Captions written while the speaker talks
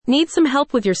Need some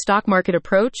help with your stock market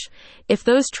approach? If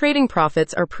those trading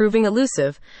profits are proving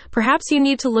elusive, perhaps you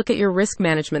need to look at your risk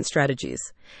management strategies.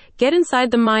 Get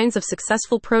inside the minds of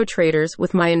successful pro traders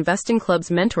with my Investing Club's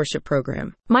mentorship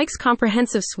program. Mike's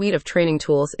comprehensive suite of training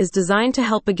tools is designed to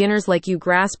help beginners like you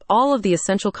grasp all of the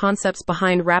essential concepts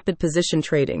behind rapid position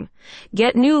trading.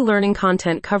 Get new learning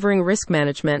content covering risk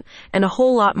management and a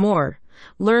whole lot more.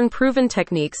 Learn proven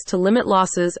techniques to limit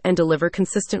losses and deliver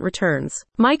consistent returns.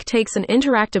 Mike takes an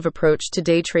interactive approach to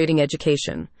day trading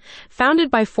education. Founded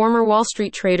by former Wall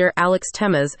Street trader Alex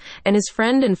Temmez and his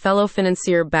friend and fellow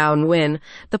financier Bao Nguyen,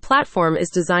 the platform is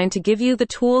designed to give you the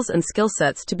tools and skill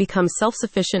sets to become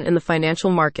self-sufficient in the financial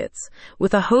markets.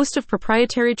 With a host of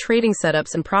proprietary trading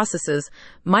setups and processes,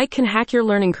 Mike can hack your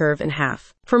learning curve in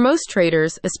half. For most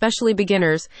traders, especially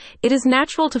beginners, it is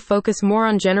natural to focus more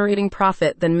on generating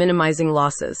profit than minimizing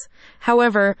losses.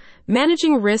 However,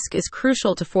 managing risk is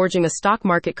crucial to forging a stock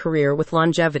market career with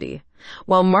longevity.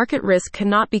 While market risk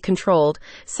cannot be controlled,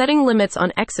 setting limits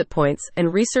on exit points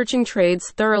and researching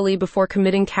trades thoroughly before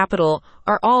committing capital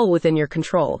are all within your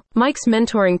control. Mike's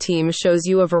mentoring team shows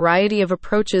you a variety of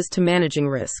approaches to managing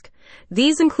risk.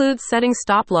 These include setting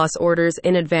stop-loss orders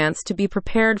in advance to be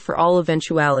prepared for all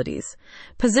eventualities.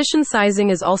 Position sizing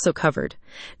is also covered.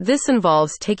 This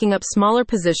involves taking up smaller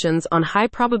positions on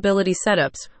high-probability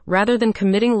setups rather than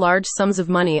committing large sums of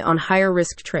money on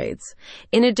higher-risk trades.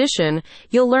 In addition,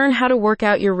 you'll learn how to work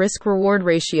out your risk-reward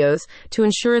ratios to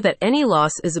ensure that any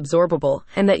loss is absorbable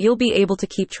and that you'll be able to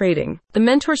keep trading. The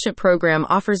mentorship program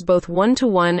offers both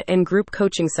one-to-one and group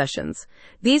coaching sessions.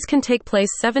 These can take place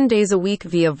 7 days a week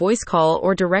via voice call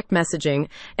or direct messaging,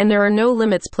 and there are no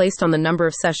limits placed on the number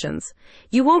of sessions.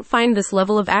 You won't find this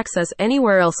level of access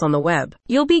anywhere else on the web.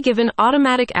 You'll be given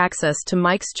automatic access to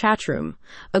Mike's chat room,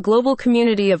 a global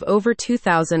community of over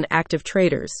 2,000 active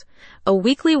traders. A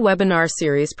weekly webinar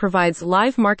series provides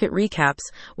live market recaps,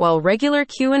 while regular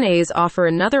Q&As offer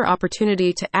another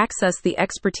opportunity to access the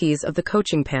expertise of the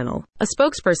coaching panel. A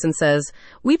spokesperson says,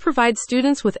 "We provide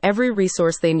students with every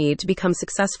resource they need to become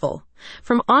successful.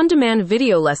 From on-demand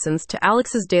video lessons to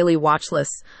Alex's daily watch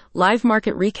lists, live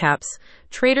market recaps,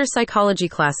 trader psychology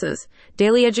classes,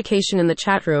 daily education in the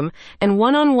chat room, and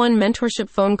one-on-one mentorship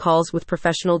phone calls with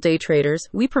professional day traders,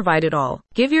 we provide it all.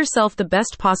 Give yourself the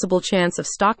best possible chance of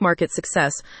stock market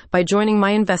success by joining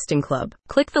my Investing Club.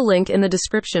 Click the link in the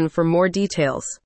description for more details."